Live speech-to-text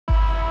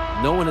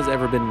No one has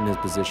ever been in his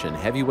position.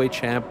 Heavyweight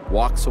champ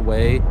walks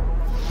away.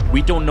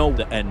 We don't know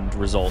the end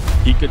result.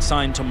 He could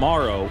sign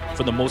tomorrow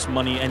for the most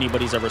money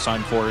anybody's ever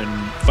signed for in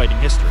fighting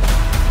history.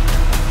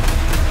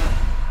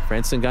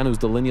 Francis Ngannou is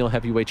the lineal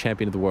heavyweight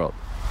champion of the world.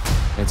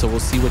 And so we'll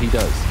see what he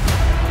does.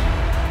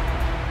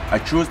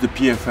 I chose the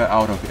PFL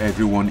out of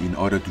everyone in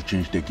order to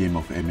change the game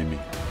of MMA.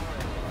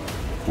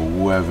 For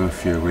whoever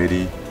feel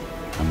ready,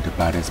 I'm the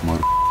baddest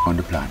mother on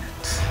the planet.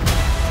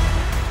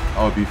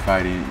 I'll be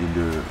fighting in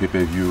the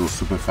pay-per-view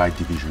super fight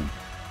division.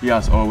 It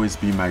has always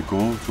been my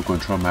goal to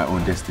control my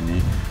own destiny.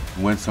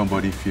 When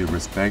somebody feels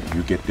respect,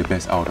 you get the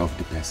best out of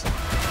the best.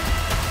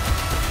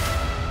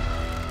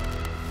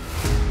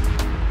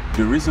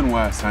 The reason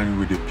why I signed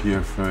with the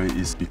PFL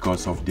is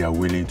because of their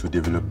willing to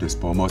develop the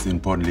sport. Most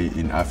importantly,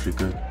 in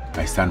Africa,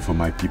 I stand for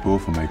my people,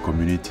 for my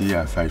community,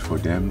 I fight for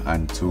them,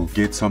 and to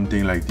get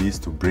something like this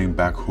to bring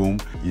back home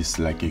is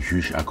like a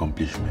huge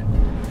accomplishment.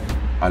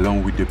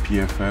 Along with the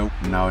PFL,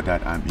 now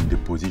that I'm in the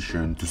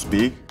position to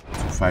speak, to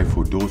fight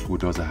for those who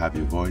doesn't have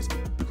a voice,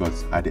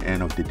 because at the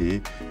end of the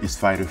day, it's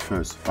fighter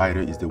first.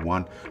 Fighter is the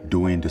one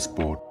doing the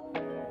sport.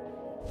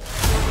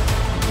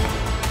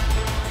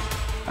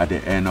 At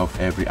the end of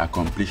every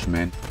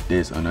accomplishment,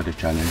 there's another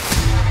challenge.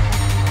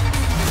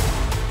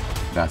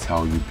 That's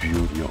how you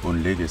build your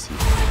own legacy.